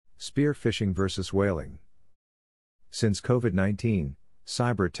Spear phishing versus whaling. Since COVID-19,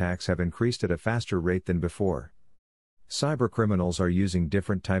 cyber attacks have increased at a faster rate than before. Cybercriminals are using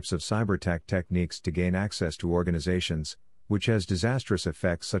different types of cyber attack techniques to gain access to organizations, which has disastrous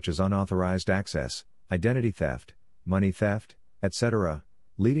effects such as unauthorized access, identity theft, money theft, etc.,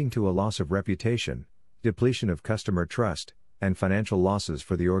 leading to a loss of reputation, depletion of customer trust, and financial losses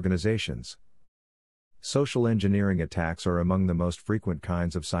for the organizations. Social engineering attacks are among the most frequent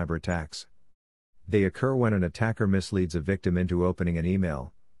kinds of cyber attacks. They occur when an attacker misleads a victim into opening an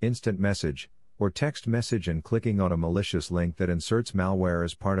email, instant message, or text message and clicking on a malicious link that inserts malware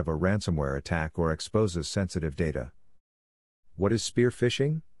as part of a ransomware attack or exposes sensitive data. What is spear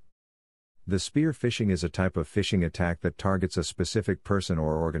phishing? The spear phishing is a type of phishing attack that targets a specific person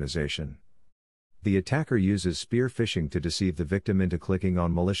or organization. The attacker uses spear phishing to deceive the victim into clicking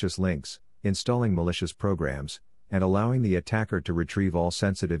on malicious links, installing malicious programs, and allowing the attacker to retrieve all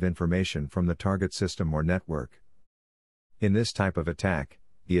sensitive information from the target system or network. In this type of attack,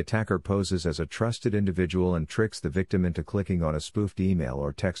 the attacker poses as a trusted individual and tricks the victim into clicking on a spoofed email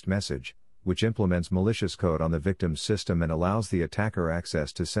or text message, which implements malicious code on the victim's system and allows the attacker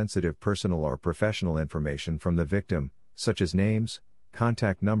access to sensitive personal or professional information from the victim, such as names,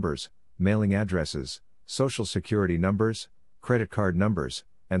 contact numbers, mailing addresses, social security numbers, credit card numbers,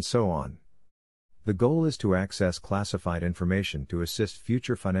 and so on. The goal is to access classified information to assist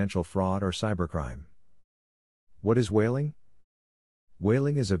future financial fraud or cybercrime. What is whaling?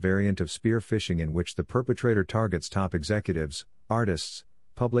 Whaling is a variant of spear phishing in which the perpetrator targets top executives, artists,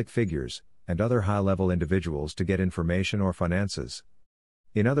 public figures, and other high-level individuals to get information or finances.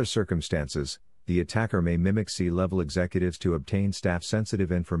 In other circumstances, the attacker may mimic C-level executives to obtain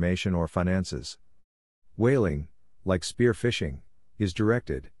staff-sensitive information or finances. Whaling, like spear phishing, is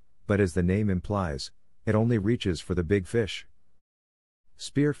directed, but as the name implies, it only reaches for the big fish.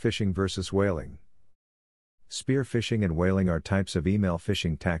 Spear phishing versus whaling. Spear phishing and whaling are types of email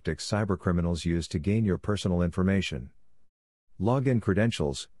phishing tactics cybercriminals use to gain your personal information. Login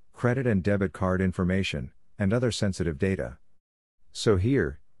credentials, credit and debit card information, and other sensitive data. So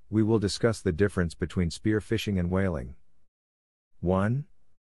here, we will discuss the difference between spear phishing and whaling. 1.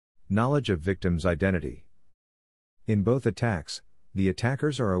 Knowledge of victim's identity. In both attacks, the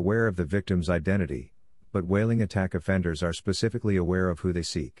attackers are aware of the victim's identity, but whaling attack offenders are specifically aware of who they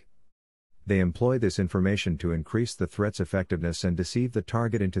seek. They employ this information to increase the threat's effectiveness and deceive the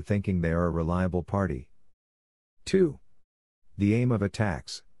target into thinking they are a reliable party. 2. The aim of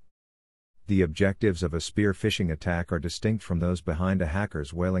attacks. The objectives of a spear phishing attack are distinct from those behind a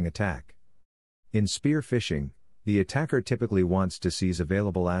hacker's whaling attack. In spear phishing, the attacker typically wants to seize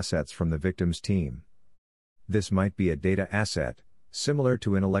available assets from the victim's team. This might be a data asset, similar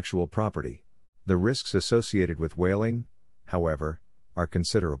to intellectual property. The risks associated with whaling, however, are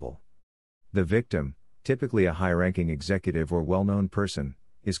considerable. The victim, typically a high-ranking executive or well-known person,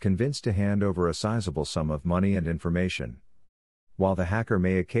 is convinced to hand over a sizable sum of money and information. While the hacker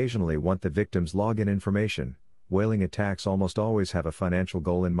may occasionally want the victim's login information, whaling attacks almost always have a financial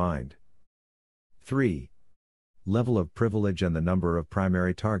goal in mind. 3. Level of privilege and the number of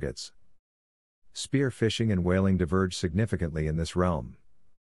primary targets. Spear phishing and whaling diverge significantly in this realm.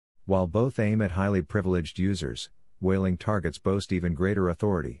 While both aim at highly privileged users, whaling targets boast even greater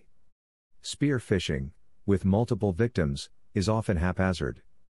authority. Spear phishing, with multiple victims, is often haphazard.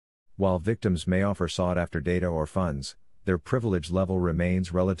 While victims may offer sought-after data or funds, their privilege level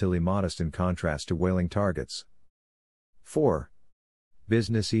remains relatively modest in contrast to whaling targets. 4.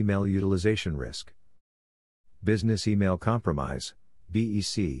 Business email utilization risk. Business email compromise,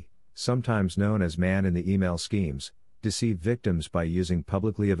 BEC, sometimes known as man-in-the-email schemes, deceive victims by using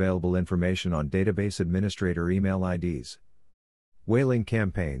publicly available information on database administrator email IDs. Whaling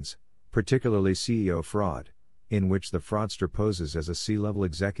campaigns, particularly CEO fraud, in which the fraudster poses as a C-level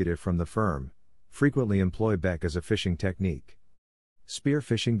executive from the firm, frequently employ BEC as a phishing technique. Spear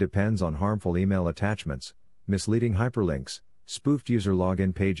phishing depends on harmful email attachments, misleading hyperlinks, spoofed user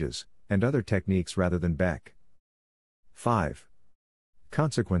login pages, and other techniques rather than BEC. 5.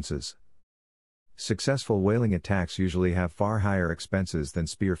 Consequences. Successful whaling attacks usually have far higher expenses than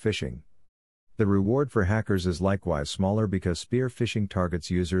spear phishing. The reward for hackers is likewise smaller because spear phishing targets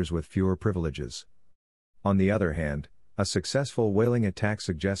users with fewer privileges. On the other hand, a successful whaling attack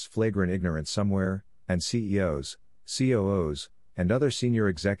suggests flagrant ignorance somewhere, and CEOs, COOs, and other senior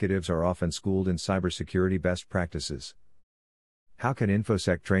executives are often schooled in cybersecurity best practices. How can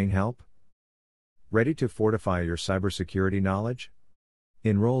InfoSec Train help? Ready to fortify your cybersecurity knowledge?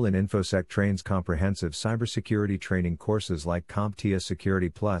 Enroll in InfoSec Train's comprehensive cybersecurity training courses like CompTIA Security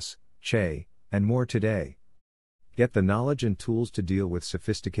Plus, CHE, and more today. Get the knowledge and tools to deal with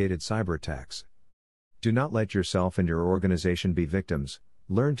sophisticated cyber attacks. Do not let yourself and your organization be victims,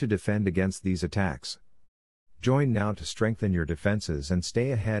 learn to defend against these attacks. Join now to strengthen your defenses and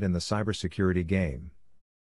stay ahead in the cybersecurity game.